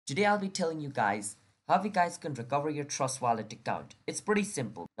Today I'll be telling you guys how you guys can recover your Trust Wallet account. It's pretty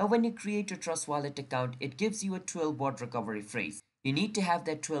simple. Now when you create your Trust Wallet account, it gives you a 12-word recovery phrase. You need to have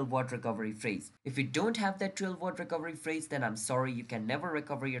that 12-word recovery phrase. If you don't have that 12-word recovery phrase, then I'm sorry, you can never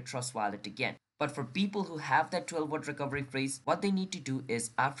recover your Trust Wallet again. But for people who have that 12-word recovery phrase, what they need to do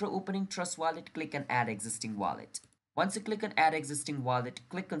is after opening Trust Wallet, click on Add Existing Wallet. Once you click on Add Existing Wallet,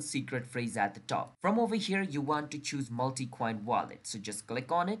 click on Secret Phrase at the top. From over here, you want to choose Multi-Coin Wallet. So just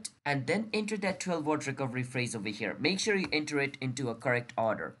click on it and then enter that 12-word recovery phrase over here. Make sure you enter it into a correct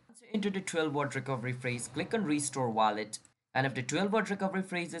order. Once you enter the 12-word recovery phrase, click on Restore Wallet. And if the 12-word recovery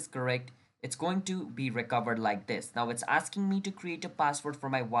phrase is correct, it's going to be recovered like this. Now it's asking me to create a password for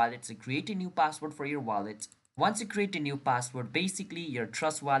my wallet. So create a new password for your wallet. Once you create a new password, basically your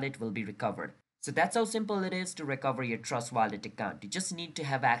Trust Wallet will be recovered. So that's how simple it is to recover your Trust Wallet account. You just need to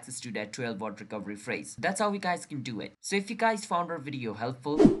have access to that 12-word recovery phrase. That's how you guys can do it. So if you guys found our video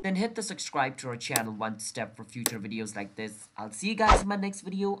helpful, then hit the subscribe to our channel one step for future videos like this. I'll see you guys in my next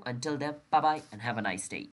video. Until then, bye bye and have a nice day.